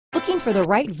Looking for the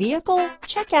right vehicle?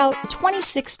 Check out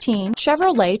 2016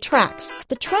 Chevrolet Trax.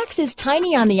 The Trax is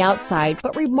tiny on the outside,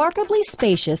 but remarkably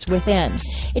spacious within.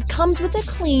 It comes with a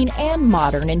clean and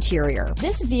modern interior.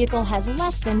 This vehicle has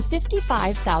less than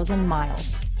 55,000 miles.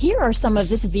 Here are some of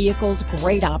this vehicle's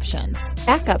great options: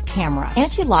 backup camera,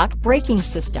 anti-lock braking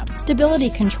system,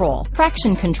 stability control,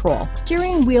 traction control,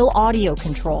 steering wheel audio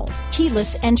controls, keyless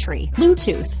entry,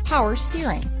 Bluetooth, power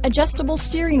steering, adjustable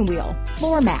steering wheel,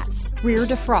 floor mats, rear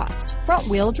defrost, front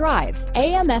wheel drive,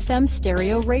 AM/FM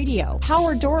stereo radio,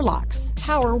 power door locks,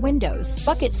 power windows,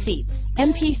 bucket seats,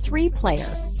 MP3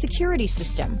 player, security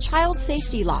system, child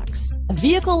safety locks. A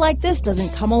vehicle like this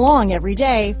doesn't come along every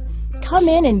day. Come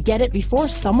in and get it before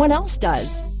someone else does.